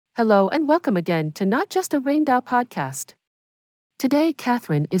Hello and welcome again to Not Just a Rainbow podcast. Today,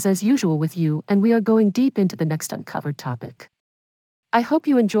 Catherine is as usual with you, and we are going deep into the next uncovered topic. I hope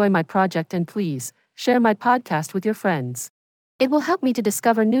you enjoy my project and please share my podcast with your friends. It will help me to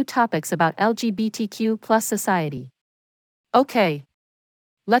discover new topics about LGBTQ plus society. Okay,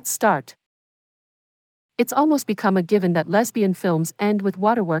 let's start. It's almost become a given that lesbian films end with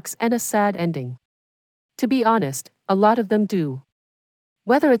waterworks and a sad ending. To be honest, a lot of them do.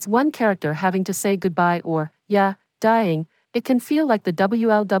 Whether it's one character having to say goodbye or, dying, it can feel like the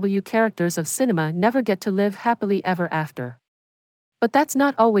WLW characters of cinema never get to live happily ever after. But that's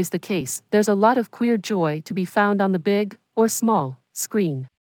not always the case. There's a lot of queer joy to be found on the big, or small, screen.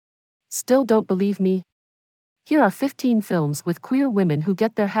 Still don't believe me? Here are 15 films with queer women who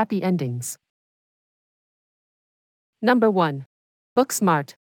get their happy endings. Number 1.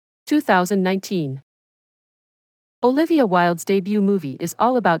 Booksmart. 2019. Olivia Wilde's debut movie is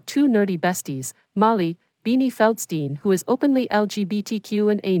all about two nerdy besties, Molly, Beanie Feldstein, who is openly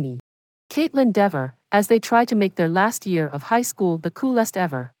LGBTQ, and Amy, Caitlin Dever, as they try to make their last year of high school the coolest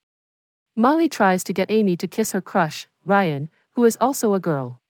ever. Molly tries to get Amy to kiss her crush, Ryan, who is also a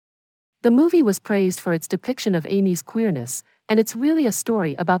girl. The movie was praised for its depiction of Amy's queerness, and it's really a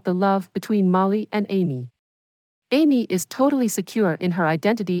story about the love between Molly and Amy. Amy is totally secure in her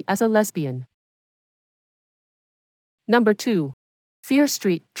identity as a lesbian. Number 2. Fear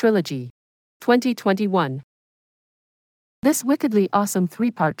Street Trilogy. 2021. This wickedly awesome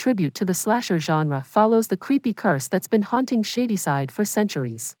three-part tribute to the slasher genre follows the creepy curse that's been haunting Shadyside for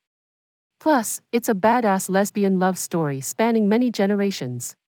centuries. Plus, it's a badass lesbian love story spanning many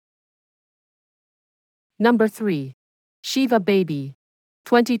generations. Number 3. Shiva Baby.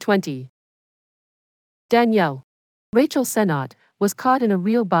 2020. Danielle, Rachel Sennott, was caught in a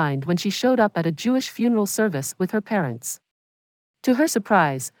real bind when she showed up at a Jewish funeral service with her parents. To her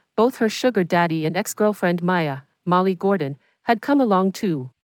surprise, both her sugar daddy and ex-girlfriend Maya, Molly Gordon, had come along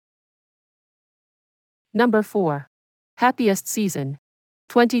too. Number 4. Happiest Season.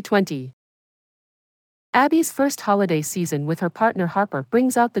 2020. Abby's first holiday season with her partner Harper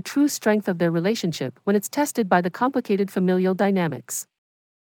brings out the true strength of their relationship when it's tested by the complicated familial dynamics.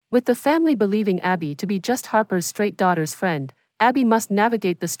 With the family believing Abby to be just Harper's straight daughter's friend, Abby must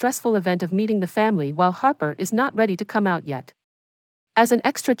navigate the stressful event of meeting the family while Harper is not ready to come out yet. As an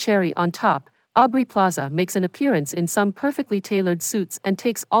extra cherry on top, Aubrey Plaza makes an appearance in some perfectly tailored suits and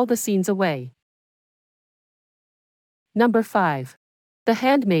takes all the scenes away. Number 5. The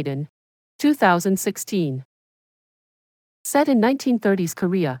Handmaiden. 2016. Set in 1930s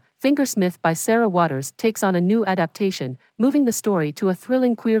Korea, Fingersmith by Sarah Waters takes on a new adaptation, moving the story to a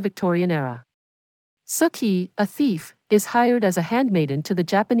thrilling queer Victorian era. Suk-hee, a thief, is hired as a handmaiden to the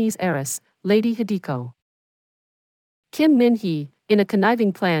Japanese heiress, Lady Hideko. Kim Min-hee, in a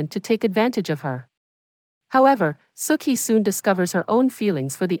conniving plan to take advantage of her. However, Suk-hee soon discovers her own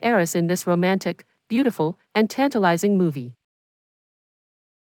feelings for the heiress in this romantic, beautiful, and tantalizing movie.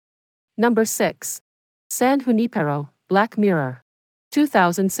 Number 6. San Junipero, Black Mirror.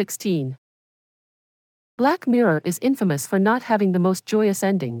 2016. Black Mirror is infamous for not having the most joyous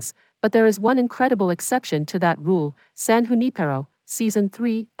endings, but there is one incredible exception to that rule: San Junipero, Season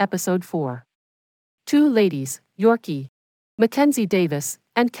 3, Episode 4. Two ladies, Yorkie, Mackenzie Davis,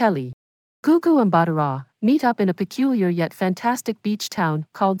 and Kelly Gugu Mbadara, meet up in a peculiar yet fantastic beach town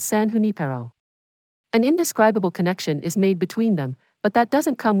called San Junipero. An indescribable connection is made between them, but that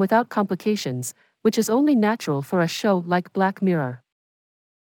doesn't come without complications, which is only natural for a show like Black Mirror.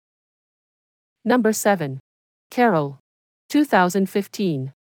 Number 7. Carol.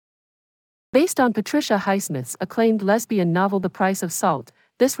 2015. Based on Patricia Highsmith's acclaimed lesbian novel The Price of Salt,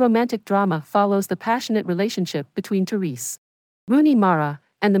 this romantic drama follows the passionate relationship between Therese, Rooney Mara,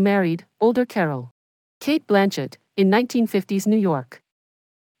 and the married, older Carol, Kate Blanchett, in 1950s New York.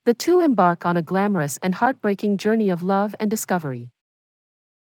 The two embark on a glamorous and heartbreaking journey of love and discovery.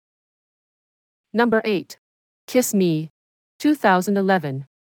 Number 8. Kiss Me. 2011.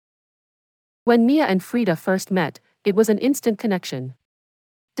 When Mia and Frida first met, it was an instant connection.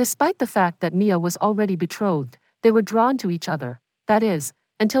 Despite the fact that Mia was already betrothed, they were drawn to each other, that is,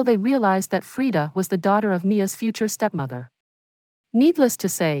 until they realized that Frida was the daughter of Mia's future stepmother. Needless to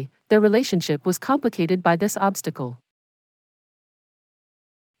say, their relationship was complicated by this obstacle.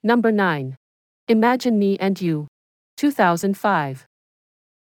 Number 9. Imagine Me and You. 2005.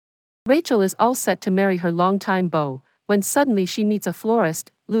 Rachel is all set to marry her longtime beau, when suddenly she meets a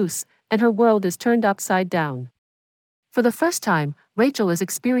florist, Luce, and her world is turned upside down. For the first time, Rachel is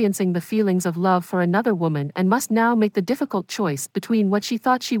experiencing the feelings of love for another woman and must now make the difficult choice between what she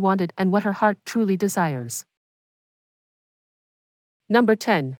thought she wanted and what her heart truly desires. Number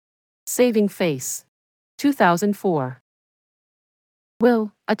 10. Saving face. 2004.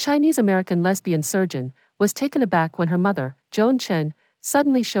 Will, a Chinese-American lesbian surgeon, was taken aback when her mother, Joan Chen,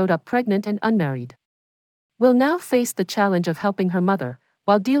 suddenly showed up pregnant and unmarried. Will now face the challenge of helping her mother,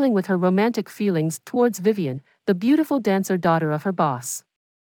 while dealing with her romantic feelings towards Vivian, the beautiful dancer daughter of her boss.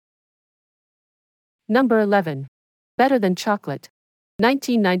 Number 11. Better Than Chocolate.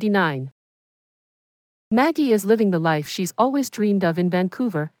 1999. Maggie is living the life she's always dreamed of in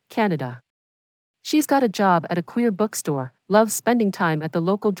Vancouver, Canada. She's got a job at a queer bookstore, loves spending time at the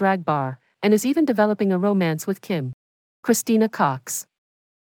local drag bar, and is even developing a romance with Kim, Christina Cox.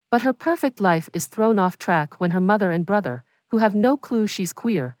 But her perfect life is thrown off track when her mother and brother, who have no clue she's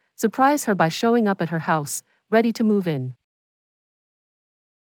queer, surprise her by showing up at her house, ready to move in.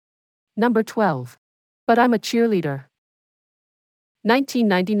 Number 12. But I'm a Cheerleader.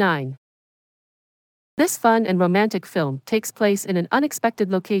 1999. This fun and romantic film takes place in an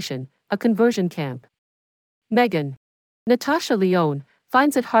unexpected location, a conversion camp. Megan, Natasha Lyonne,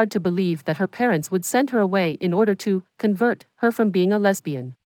 finds it hard to believe that her parents would send her away in order to convert her from being a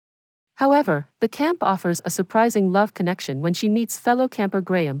lesbian. However, the camp offers a surprising love connection when she meets fellow camper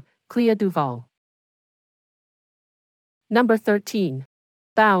Graham, Clea Duvall. Number 13.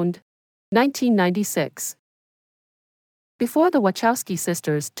 Bound. 1996. Before the Wachowski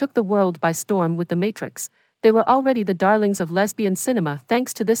sisters took the world by storm with The Matrix, they were already the darlings of lesbian cinema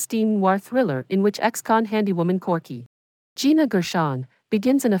thanks to this steam noir thriller in which ex-con handywoman Corky, Gina Gershon,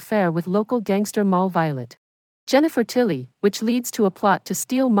 begins an affair with local gangster Moll Violet, Jennifer Tilly, which leads to a plot to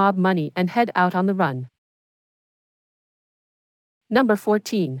steal mob money and head out on the run. Number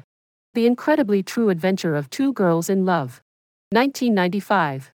 14. The Incredibly True Adventure of Two Girls in Love.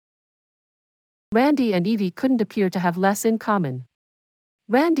 1995. Randy and Evie couldn't appear to have less in common.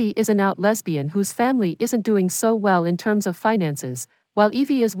 Randy is an out lesbian whose family isn't doing so well in terms of finances, while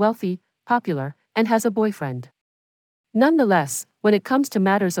Evie is wealthy, popular, and has a boyfriend. Nonetheless, when it comes to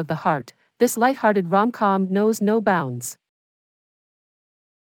matters of the heart, this light-hearted rom-com knows no bounds.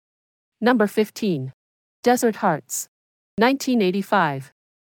 Number 15. Desert Hearts. 1985.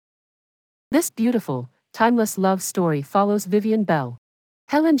 This beautiful, timeless love story follows Vivian Bell,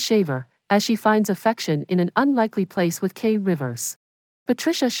 Helen Shaver, as she finds affection in an unlikely place with Kay Rivers,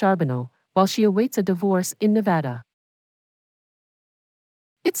 Patricia Charbonneau, while she awaits a divorce in Nevada.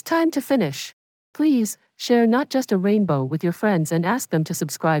 It's time to finish. Please, share Not Just a Rainbow with your friends and ask them to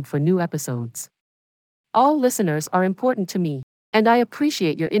subscribe for new episodes. All listeners are important to me, and I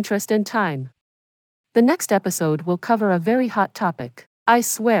appreciate your interest and time. The next episode will cover a very hot topic, I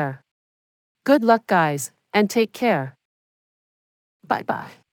swear. Good luck, guys, and take care.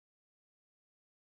 Bye-bye.